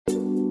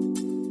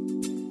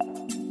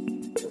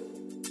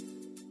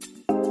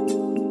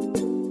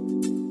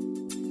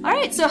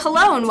right, so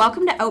hello and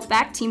welcome to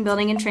Outback Team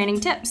Building and Training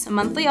Tips, a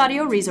monthly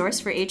audio resource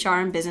for HR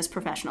and business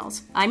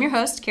professionals. I'm your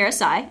host, Kara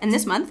Sai, and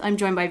this month I'm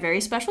joined by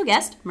very special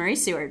guest, Murray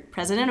Seward,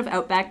 President of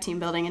Outback Team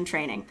Building and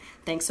Training.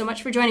 Thanks so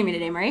much for joining me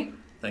today, Murray.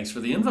 Thanks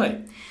for the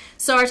invite.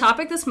 So our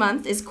topic this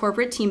month is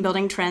corporate team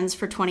building trends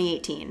for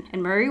 2018,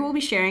 and Murray will be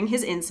sharing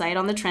his insight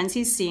on the trends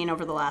he's seen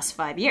over the last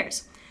 5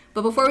 years.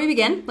 But before we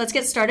begin, let's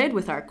get started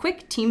with our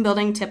quick team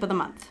building tip of the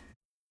month.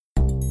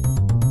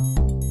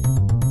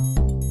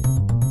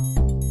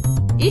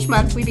 Each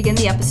month, we begin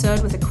the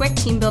episode with a quick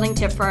team building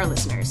tip for our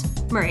listeners.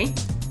 Murray,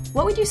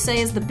 what would you say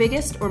is the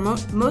biggest or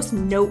most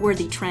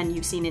noteworthy trend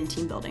you've seen in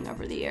team building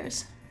over the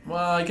years?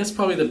 Well, I guess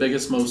probably the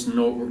biggest, most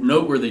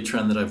noteworthy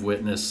trend that I've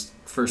witnessed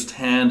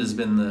firsthand has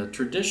been the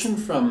tradition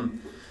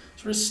from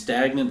sort of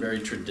stagnant, very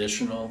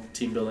traditional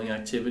team building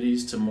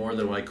activities to more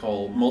than what I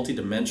call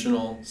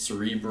multidimensional,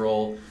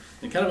 cerebral,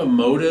 and kind of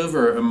emotive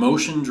or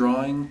emotion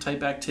drawing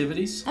type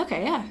activities.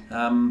 Okay, yeah.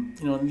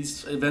 And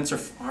these events are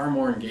far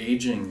more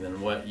engaging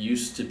than what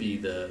used to be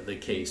the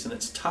case. And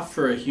it's tough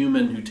for a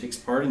human who takes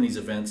part in these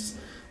events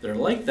that are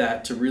like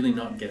that to really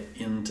not get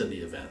into the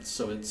events.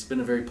 So it's been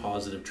a very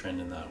positive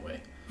trend in that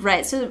way.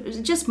 Right, so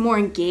just more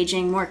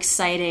engaging, more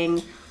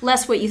exciting,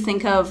 less what you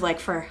think of like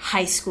for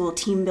high school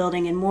team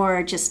building and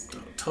more just...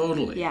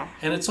 Totally. Yeah.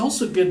 And it's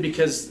also good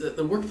because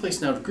the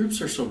workplace now, groups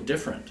are so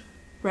different.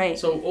 Right.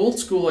 So old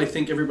school, I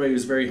think everybody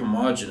was very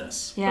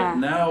homogenous. Yeah.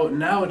 But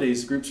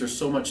nowadays, groups are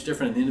so much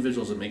different, and the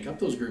individuals that make up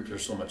those groups are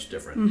so much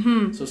different.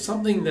 Mm-hmm. So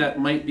something that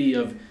might be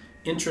of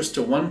interest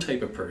to one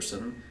type of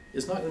person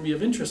is not going to be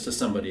of interest to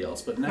somebody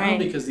else. But now, right,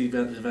 because the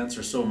events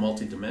are so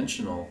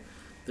multidimensional,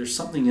 there's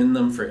something in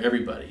them for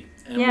everybody.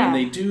 And yeah,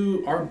 when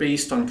they are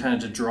based on kind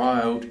of to draw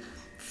out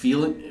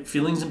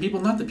feelings in people.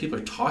 Not that people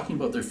are talking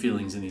about their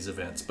feelings in these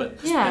events, but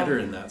it's better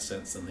in that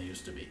sense than they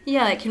used to be.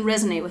 Yeah, it can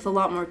resonate with a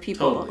lot more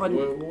people.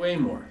 Totally, way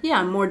more.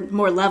 Yeah,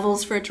 more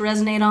levels for it to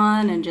resonate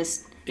on and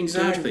just...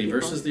 Exactly,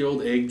 versus the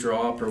old egg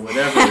drop or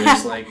whatever.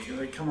 It's like,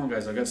 come on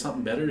guys, I've got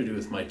something better to do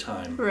with my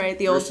time. Right,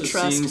 the old versus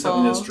trust seeing fall.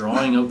 something that's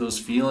drawing out those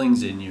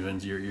feelings in you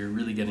and you're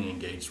really getting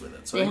engaged with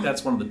it. So I think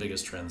that's one of the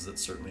biggest trends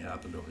that's certainly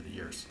happened over the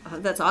years.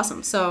 That's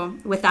awesome. So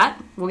with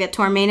that, we'll get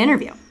to our main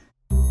interview.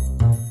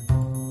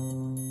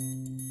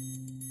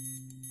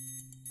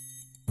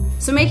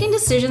 So making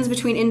decisions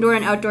between indoor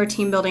and outdoor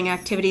team building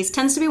activities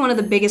tends to be one of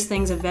the biggest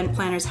things event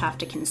planners have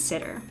to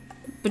consider.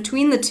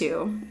 Between the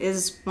two,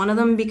 is one of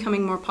them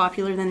becoming more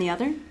popular than the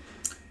other?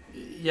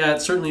 Yeah,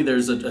 certainly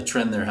there's a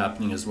trend there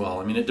happening as well.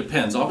 I mean, it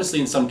depends. Obviously,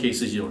 in some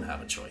cases, you don't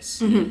have a choice.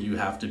 Mm-hmm. You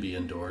have to be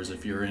indoors.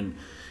 If you're in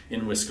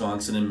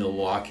Wisconsin and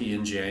Milwaukee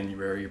in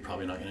January, you're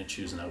probably not going to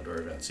choose an outdoor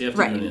event. So you have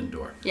to do an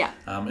indoor. Yeah.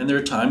 And there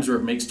are times where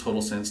it makes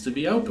total sense to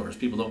be outdoors.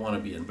 People don't want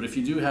to be in. But if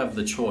you do have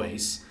the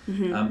choice,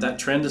 that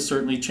trend is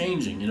certainly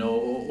changing.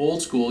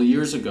 Old school,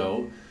 years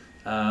ago,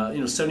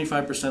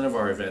 75% of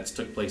our events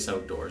took place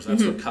outdoors.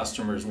 That's what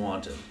customers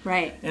wanted.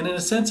 Right. And in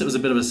a sense, it was a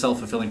bit of a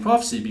self-fulfilling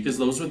prophecy because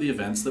those were the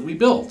events that we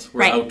built.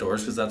 Were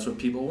outdoors because that's what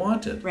people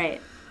wanted. Right.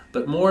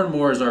 But more and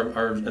more as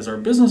our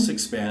business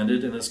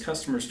expanded and as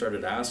customers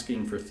started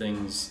asking for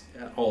things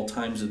at all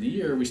times of the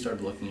year, we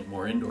started looking at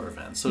more indoor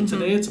events. So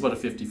today it's about a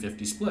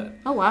 50-50 split.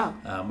 Oh,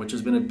 wow. Which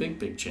has been a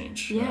big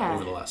change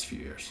over the last few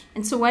years.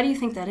 And so why do you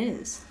think that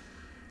is?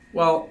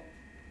 Well,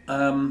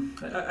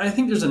 I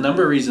think there's a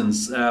number of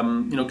reasons.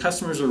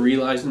 Customers are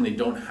realizing they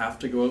don't have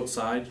to go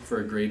outside for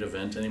a great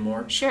event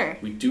anymore. Sure.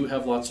 We do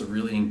have lots of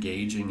really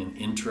engaging and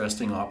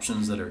interesting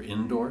options that are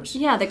indoors.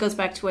 Yeah, that goes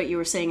back to what you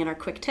were saying in our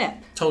quick tip.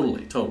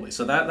 Totally.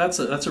 So that's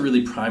a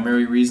really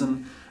primary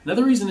reason.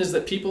 Another reason is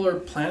that people are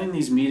planning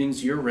these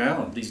meetings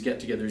year-round, these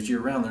get-togethers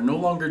year-round. They're no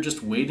longer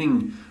just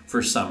waiting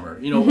for summer.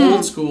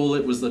 Old school,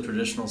 it was the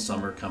traditional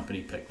summer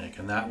company picnic,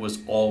 and that was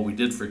all we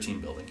did for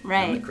team building.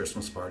 Right. And the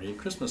Christmas party at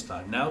Christmas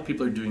time. Now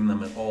people are doing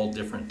them at all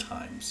different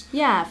times.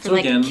 Yeah, for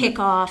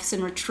kickoffs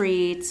and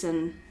retreats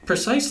and...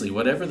 Precisely,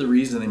 whatever the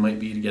reason they might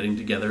be getting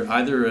together,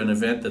 either an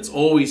event that's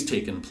always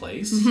taken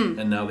place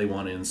and now they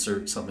want to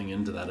insert something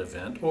into that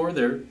event, or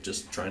they're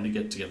just trying to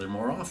get together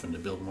more often to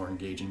build more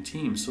engaging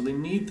teams. So they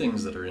need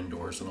things that are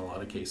indoors in a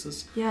lot of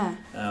cases. Yeah.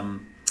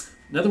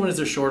 Another one is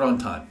they're short on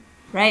time.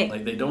 Right.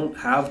 Like they don't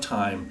have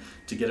time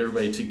to get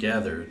everybody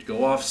together, to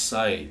go off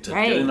site, to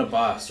get in a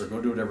bus or go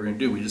do whatever we're going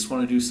to do. We just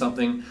want to do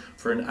something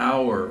for an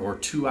hour or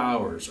 2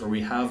 hours, or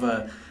we have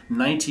a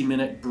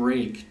 90-minute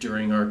break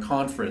during our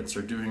conference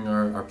or during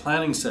our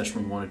planning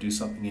session. We want to do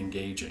something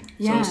engaging.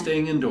 Yeah. So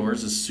staying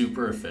indoors is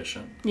super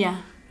efficient.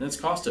 Yeah. And it's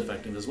cost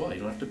effective as well.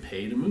 You don't have to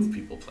pay to move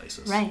people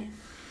places. Right.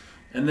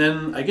 And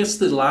then I guess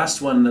the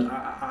last one that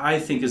I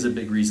think is a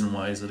big reason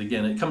why is that,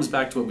 again, it comes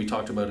back to what we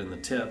talked about in the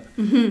tip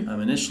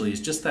initially, is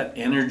just that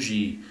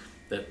energy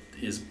that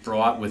is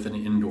brought with an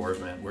indoor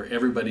event where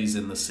everybody's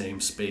in the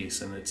same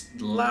space and it's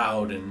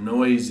loud and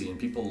noisy and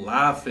people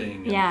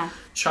laughing and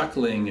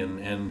chuckling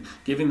and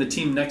giving the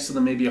team next to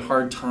them maybe a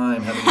hard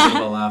time having a bit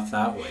of a laugh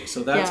that way.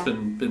 So that's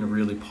been a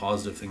really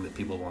positive thing that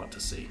people want to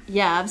see.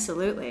 Yeah,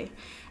 absolutely.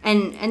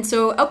 And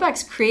so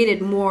Outback's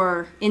created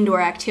more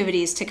indoor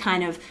activities to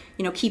kind of,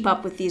 keep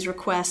up with these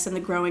requests and the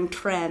growing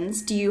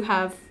trends. Do you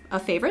have a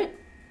favorite?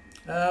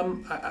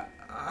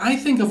 I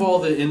think of all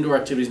the indoor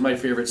activities, my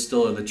favorite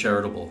still are the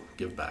charitable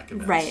give back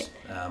events. Right.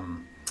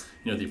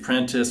 The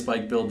Apprentice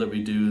bike build that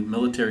we do,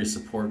 military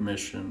support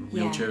mission,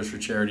 Wheelchairs for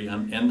Charity,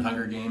 and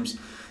Hunger Games.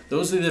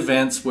 Those are the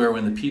events where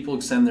when the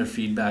people send their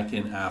feedback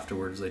in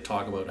afterwards, they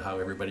talk about how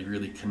everybody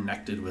really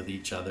connected with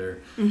each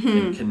other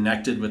and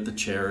connected with the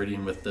charity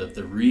and with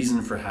the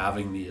reason for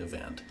having the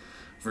event.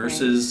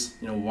 Versus,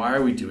 why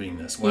are we doing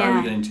this? Why are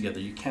we getting together?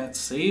 You can't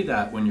say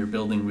that when you're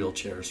building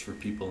wheelchairs for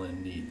people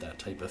in need, that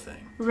type of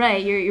thing.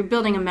 Right, you're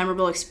building a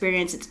memorable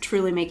experience. It's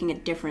truly making a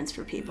difference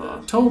for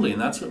people. Totally, and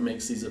that's what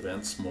makes these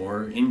events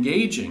more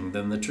engaging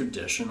than the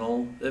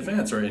traditional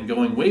events. And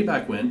going way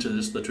back when to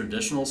the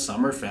traditional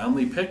summer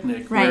family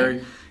picnic where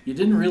you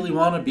didn't really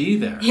want to be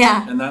there.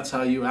 Yeah. And that's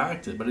how you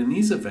acted. But in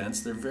these events,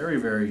 they're very,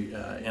 very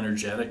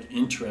energetic,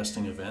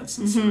 interesting events,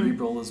 and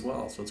cerebral as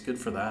well. So it's good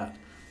for that.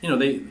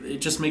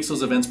 It just makes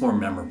those events more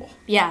memorable.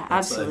 Yeah,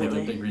 that's, absolutely. I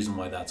think a big reason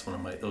why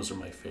those are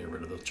my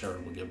favorite of those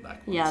charitable give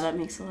back ones. Yeah, that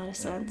makes a lot of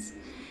sense.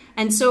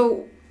 And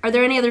so, are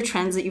there any other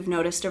trends that you've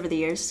noticed over the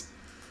years?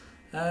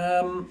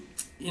 The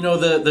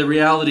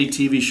reality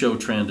TV show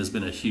trend has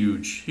been a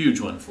huge, huge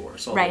one for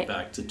us. All the way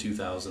back to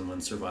 2000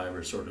 when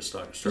Survivor sort of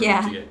started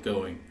to get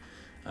going.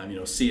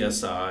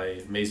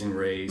 CSI, Amazing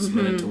Race,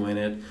 Minute to Win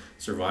It,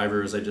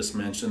 Survivor, as I just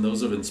mentioned,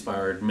 those have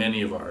inspired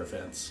many of our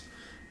events.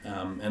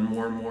 And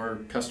more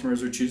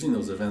customers are choosing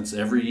those events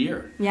every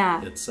year.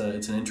 Yeah. It's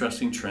an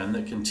interesting trend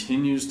that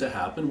continues to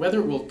happen. Whether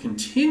it will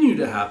continue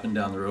to happen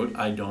down the road,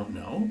 I don't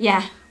know.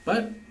 Yeah.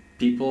 But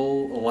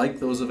people like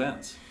those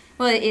events.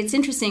 Well, it's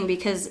interesting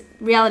because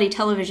reality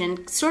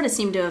television sort of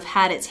seemed to have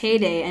had its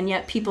heyday, and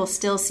yet people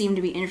still seem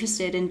to be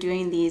interested in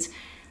doing these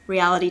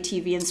reality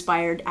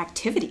TV-inspired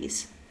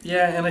activities.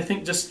 Yeah, and I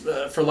think just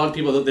for a lot of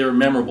people that they were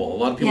memorable. A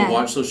lot of people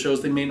watch those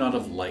shows. They may not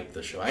have liked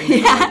the show. I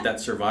didn't like that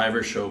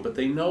Survivor show, but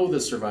they know the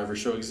Survivor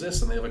show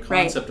exists and they have a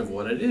concept of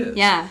what it is.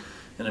 Yeah.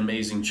 An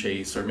Amazing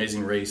Chase or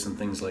Amazing Race and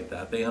things like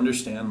that. They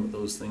understand what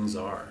those things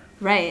are.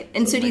 Right.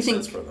 And so do you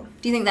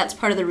think that's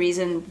part of the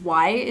reason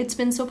why it's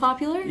been so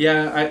popular?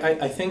 Yeah,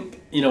 I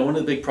think, one of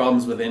the big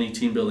problems with any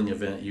team building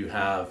event you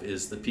have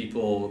is the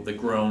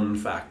grown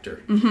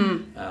factor.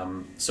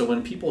 So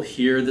when people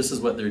hear this is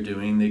what they're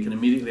doing, they can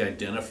immediately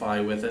identify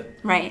with it.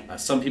 Right.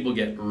 Some people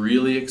get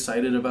really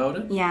excited about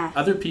it. Yeah.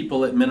 Other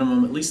people, at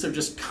minimum, at least they're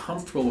just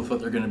comfortable with what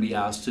they're going to be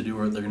asked to do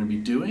or what they're going to be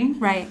doing.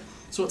 Right.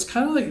 So it's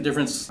kind of like the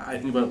difference I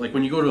think about, like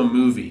when you go to a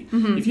movie.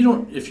 If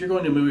you're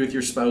going to a movie with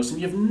your spouse and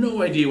you have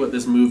no idea what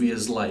this movie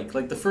is like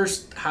the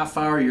first half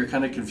hour you're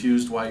kind of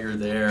confused why you're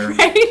there.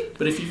 Right.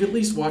 But if you've at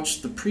least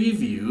watched the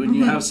preview and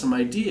you have some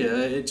idea,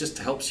 it just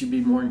helps you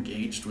be more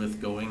engaged with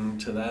going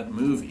to that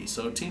movie.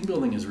 So team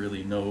building is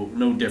really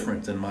no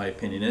different in my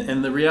opinion.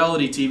 And the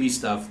reality TV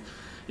stuff,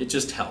 it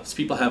just helps.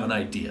 People have an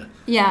idea.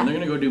 Yeah. And they're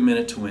going to go do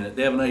Minute to Win It.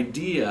 They have an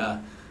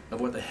idea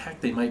of what the heck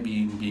they might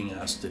be being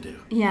asked to do.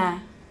 Yeah.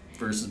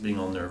 Versus being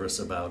all nervous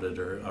about it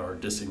or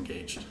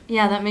disengaged.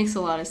 Yeah, that makes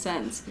a lot of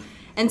sense.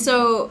 And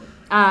so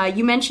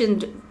you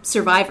mentioned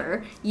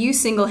Survivor. You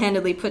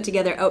single-handedly put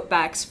together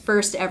Outback's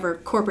first ever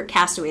corporate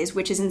castaways,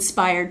 which is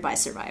inspired by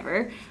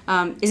Survivor.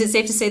 Is it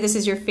safe to say this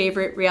is your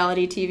favorite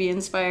reality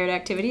TV-inspired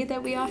activity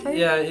that we offer?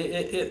 Yeah,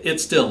 it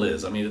still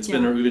is. I mean, we've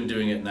been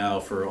doing it now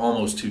for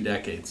almost 2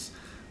 decades.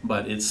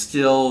 But it's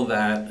still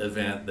that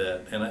event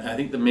and I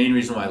think the main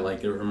reason why I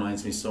like it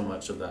reminds me so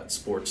much of that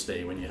sports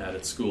day when you had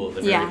at school at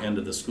the very end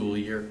of the school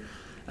year.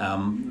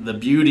 The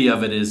beauty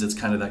of it is it's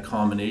kind of that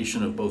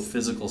combination of both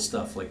physical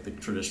stuff like the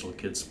traditional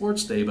kids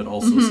sports day, but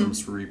also some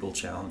cerebral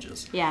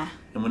challenges. Yeah.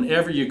 And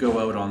whenever you go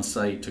out on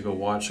site to go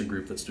watch a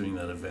group that's doing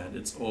that event,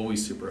 it's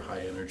always super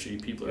high energy.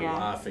 People are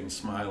laughing,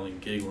 smiling,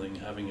 giggling,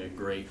 having a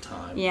great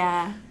time.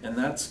 Yeah. And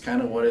that's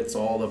kind of what it's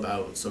all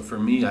about. So for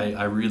me,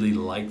 I really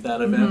like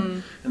that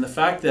event. And the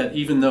fact that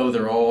even though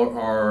they're all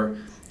are...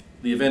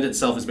 The event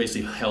itself is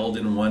basically held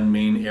in one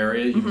main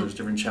area. Even though there's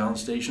different challenge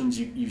stations,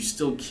 you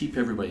still keep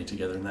everybody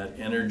together, and that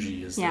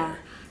energy is there.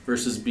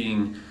 Versus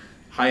being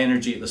high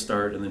energy at the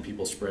start, and then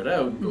people spread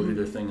out and go do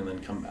their thing and then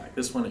come back.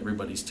 This one,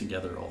 everybody's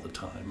together all the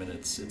time, and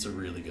it's a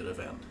really good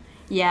event.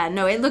 Yeah,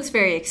 no, it looks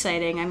very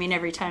exciting. I mean,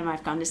 every time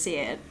I've gone to see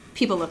it,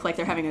 people look like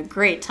they're having a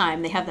great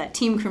time. They have that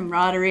team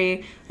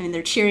camaraderie. I mean,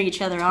 they're cheering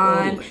each other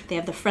on. They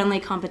have the friendly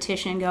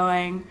competition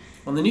going.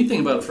 Well, the neat thing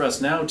about it for us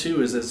now,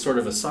 too, is it's sort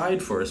of a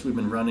side for us. We've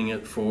been running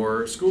it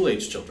for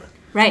school-age children.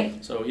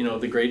 Right. So,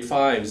 the grade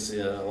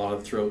 5s, a lot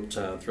of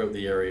throughout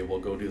the area will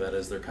go do that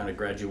as their kind of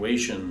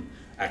graduation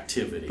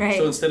activity. Right.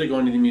 So instead of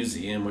going to the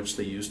museum, which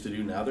they used to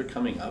do, now they're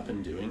coming up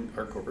and doing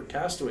our Corporate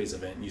Castaways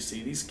event. And you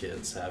see these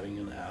kids having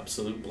an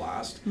absolute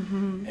blast,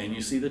 and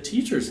you see the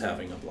teachers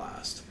having a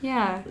blast.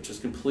 Yeah. Which is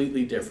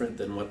completely different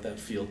than what that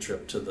field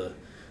trip to the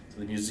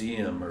the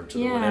museum or to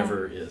the Yeah.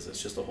 whatever it is.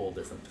 It's just a whole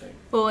different thing.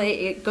 Well,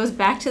 it goes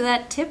back to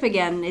that tip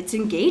again. It's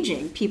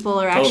engaging. People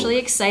are actually Totally.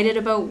 excited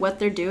about what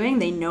they're doing.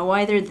 They know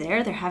why they're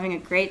there. They're having a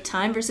great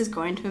time versus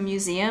going to a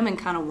museum and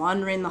kind of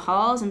wandering the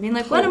halls and being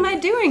like, what am I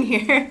doing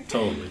here?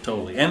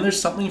 Totally. And there's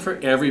something for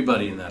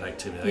everybody in that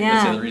activity. I think that's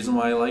Yeah. the other reason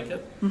why I like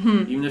it.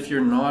 Mm-hmm. Even if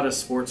you're not a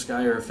sports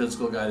guy or a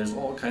physical guy, there's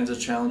all kinds of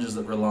challenges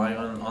that rely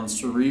on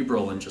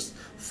cerebral and just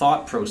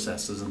thought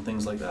processes and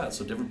things like that.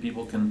 So different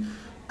people can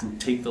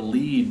take the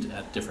lead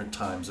at different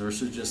times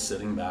versus just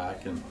sitting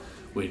back and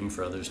waiting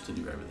for others to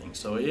do everything.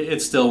 So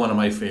it's still one of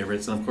my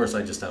favorites. And of course,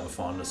 I just have a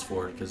fondness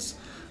for it because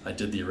I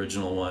did the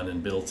original one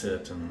and built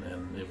it, and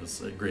it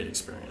was a great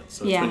experience.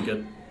 So it's been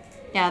good.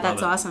 Yeah, Love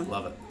that's it. awesome.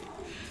 Love it.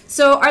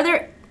 So are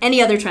there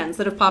any other trends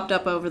that have popped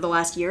up over the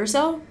last year or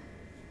so?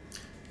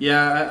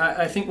 Yeah,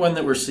 I think one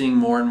that we're seeing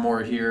more and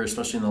more here,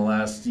 especially in the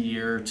last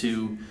year or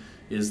two,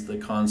 is the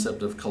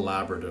concept of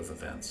collaborative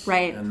events.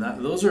 Right. And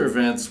those are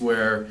events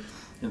where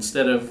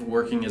instead of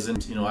working as in,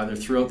 either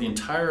throughout the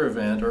entire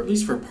event or at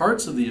least for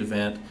parts of the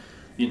event,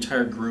 the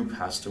entire group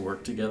has to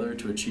work together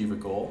to achieve a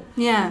goal.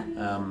 Yeah.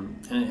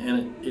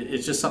 And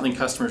it's just something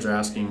customers are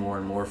asking more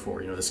and more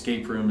for.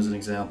 Escape room is an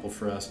example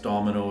for us,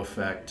 domino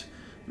effect,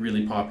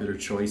 really popular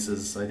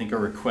choices. I think our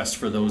requests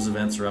for those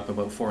events are up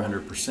about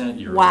 400%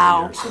 year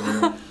Wow. over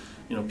year.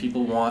 So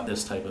people want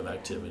this type of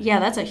activity. Yeah,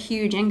 that's a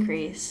huge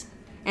increase.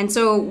 And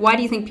so why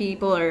do you think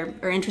people are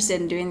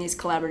interested in doing these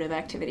collaborative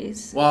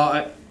activities?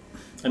 Well,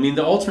 I mean,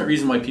 the ultimate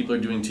reason why people are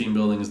doing team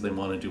building is they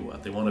want to do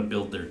what? They want to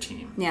build their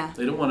team. Yeah.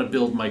 They don't want to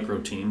build micro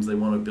teams. They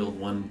want to build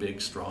one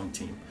big, strong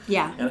team.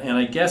 Yeah. And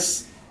I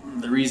guess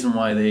the reason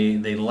why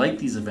they like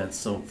these events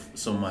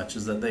so much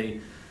is that they,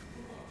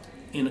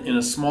 in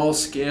a small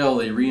scale,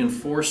 they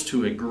reinforce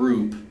to a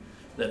group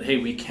that, hey,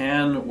 we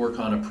can work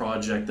on a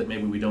project that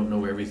maybe we don't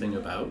know everything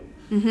about.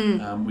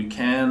 Mm-hmm. We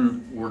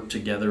can work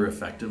together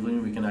effectively,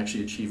 and we can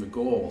actually achieve a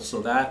goal.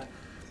 So that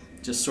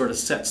just sort of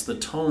sets the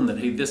tone that,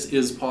 hey, this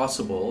is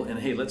possible, and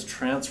hey, let's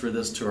transfer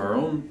this to our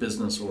own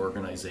business or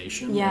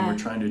organization, Yeah. and we're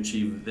trying to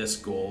achieve this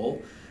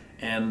goal,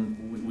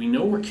 and we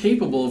know we're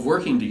capable of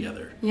working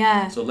together.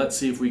 Yeah. So let's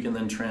see if we can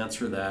then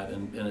transfer that,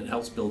 and it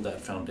helps build that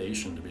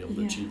foundation to be able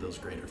to Yeah. achieve those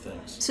greater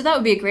things. So that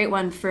would be a great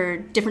one for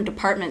different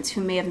departments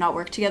who may have not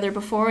worked together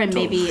before and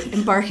maybe Totally.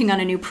 embarking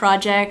on a new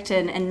project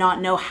and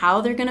not know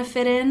how they're going to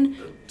fit in.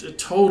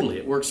 Totally.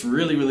 It works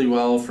really, really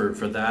well for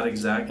that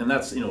exact, and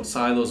that's,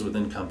 silos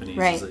within companies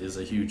Right. is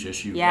a huge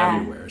issue Yeah.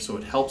 everywhere. So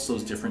it helps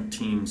those different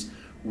teams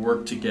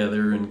work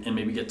together and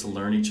maybe get to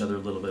learn each other a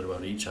little bit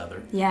about each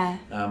other. Yeah.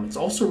 It's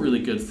also really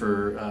good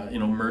for,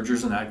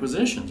 mergers and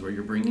acquisitions where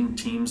you're bringing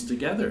teams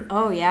together.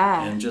 Oh,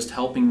 yeah. And just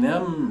helping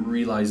them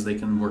realize they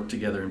can work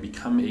together and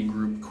become a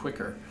group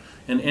quicker.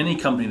 And any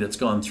company that's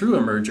gone through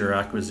a merger or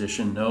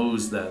acquisition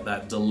knows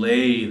that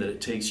delay that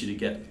it takes you to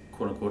get,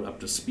 quote unquote, up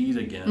to speed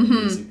again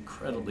is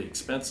incredibly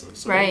expensive.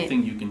 So Right.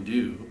 anything you can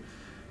do.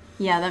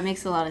 Yeah, that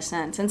makes a lot of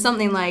sense. And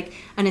something like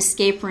an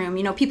escape room,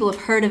 people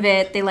have heard of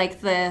it. They like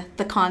the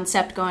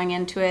concept going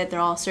into it. They're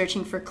all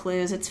searching for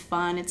clues. It's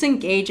fun. It's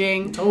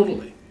engaging.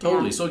 Totally.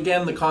 Yeah. So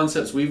again, the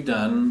concepts we've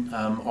done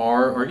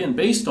are again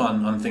based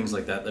on things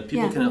like that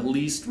people Yeah. can at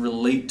least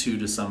relate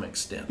to some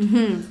extent,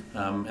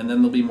 and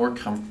then they'll be more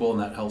comfortable, and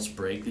that helps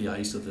break the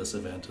ice of this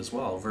event as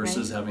well.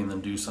 Versus Right. having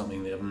them do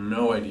something they have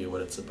no idea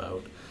what it's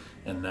about,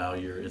 and now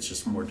it's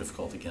just more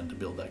difficult again to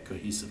build that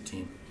cohesive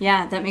team.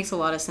 Yeah, that makes a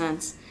lot of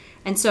sense.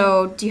 And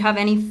so do you have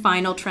any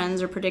final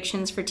trends or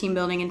predictions for team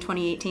building in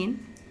 2018?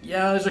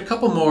 Yeah, there's a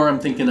couple more I'm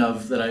thinking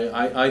of that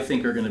I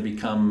think are going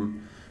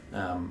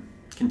to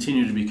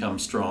continue to become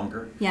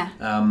stronger. Yeah.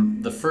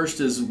 The first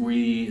is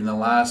we, in the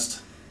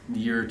last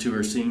year or two,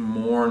 are seeing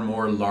more and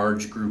more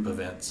large group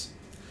events.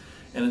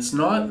 And it's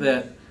not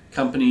that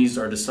companies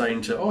are deciding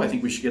I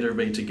think we should get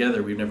everybody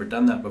together. We've never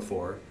done that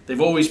before. They've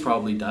always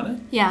probably done it.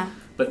 Yeah.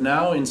 But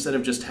now, instead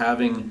of just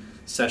having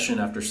session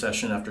after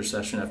session after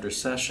session after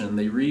session,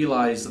 they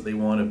realize that they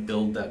want to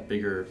build that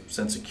bigger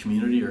sense of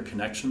community or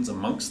connections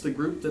amongst the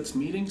group that's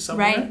meeting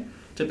somewhere, Right.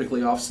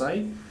 typically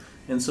off-site.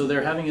 And so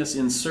they're having us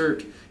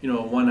insert, a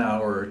 1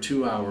 hour or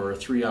 2 hour or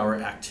 3 hour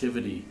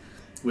activity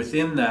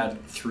within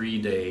that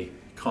 3-day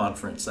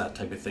conference, that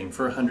type of thing,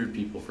 for 100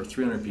 people, for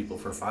 300 people,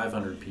 for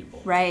 500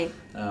 people. Right.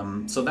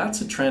 So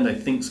that's a trend I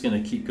think is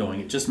going to keep going.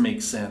 It just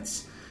makes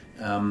sense.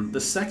 The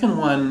second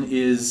one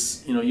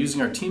is,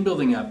 using our team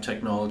building app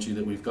technology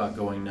that we've got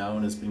going now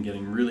and has been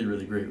getting really,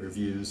 really great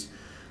reviews.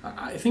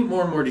 I think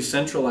more and more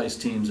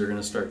decentralized teams are going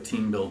to start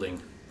team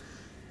building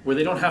where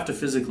they don't have to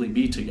physically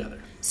be together.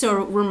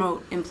 So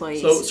remote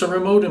employees. So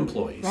remote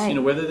employees,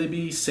 Right. Whether they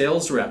be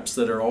sales reps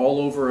that are all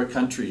over a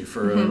country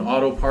for an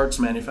auto parts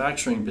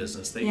manufacturing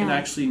business, they can Yeah.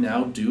 actually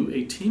now do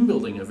a team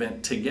building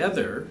event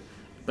together,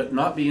 but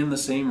not be in the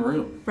same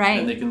room. Right.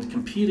 And they can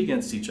compete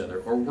against each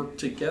other or work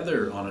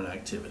together on an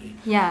activity.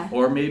 Yeah.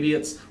 Or maybe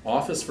it's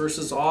office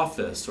versus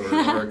office or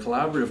a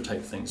collaborative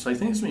type thing. So I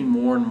think there's going to be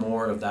more and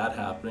more of that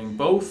happening,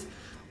 both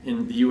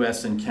in the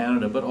US and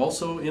Canada, but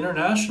also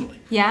internationally.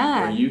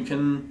 Yeah. Where you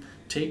can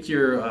take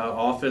your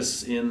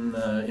office in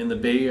the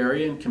Bay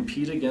Area and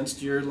compete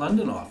against your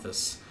London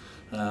office.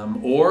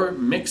 Or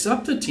mix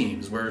up the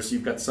teams, where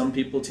you've got some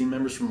team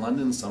members from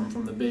London, some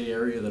from the Bay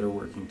Area that are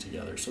working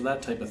together. So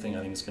that type of thing,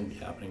 I think, is going to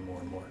be happening more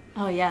and more.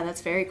 Oh yeah,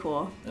 that's very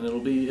cool. And it'll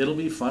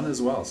be fun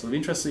as well. So it'll be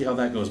interesting to see how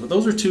that goes. But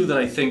those are two that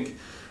I think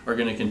are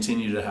going to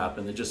continue to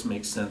happen. It just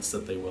makes sense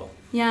that they will.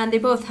 Yeah, and they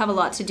both have a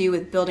lot to do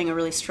with building a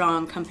really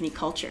strong company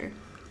culture.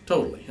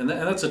 Totally. And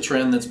that's a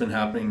trend that's been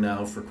happening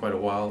now for quite a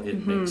while.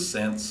 It makes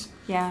sense.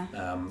 Yeah.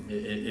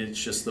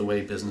 It's just the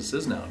way business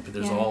is now.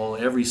 There's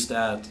every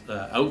stat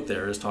out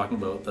there is talking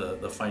about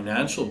the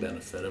financial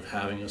benefit of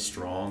having a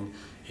strong,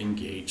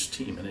 engaged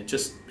team, and it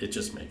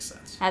just makes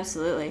sense.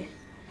 Absolutely.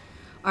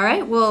 All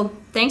right. Well,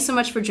 thanks so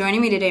much for joining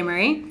me today,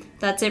 Murray.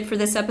 That's it for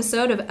this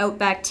episode of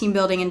Outback Team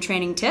Building and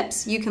Training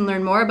Tips. You can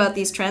learn more about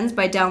these trends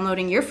by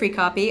downloading your free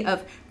copy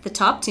of The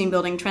Top Team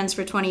Building Trends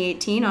for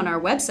 2018 on our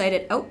website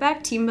at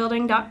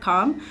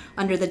outbackteambuilding.com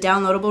under the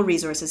Downloadable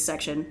Resources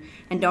section.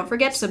 And don't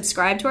forget to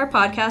subscribe to our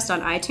podcast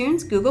on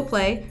iTunes, Google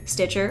Play,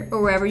 Stitcher,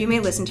 or wherever you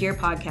may listen to your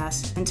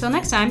podcast. Until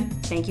next time,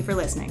 thank you for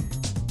listening.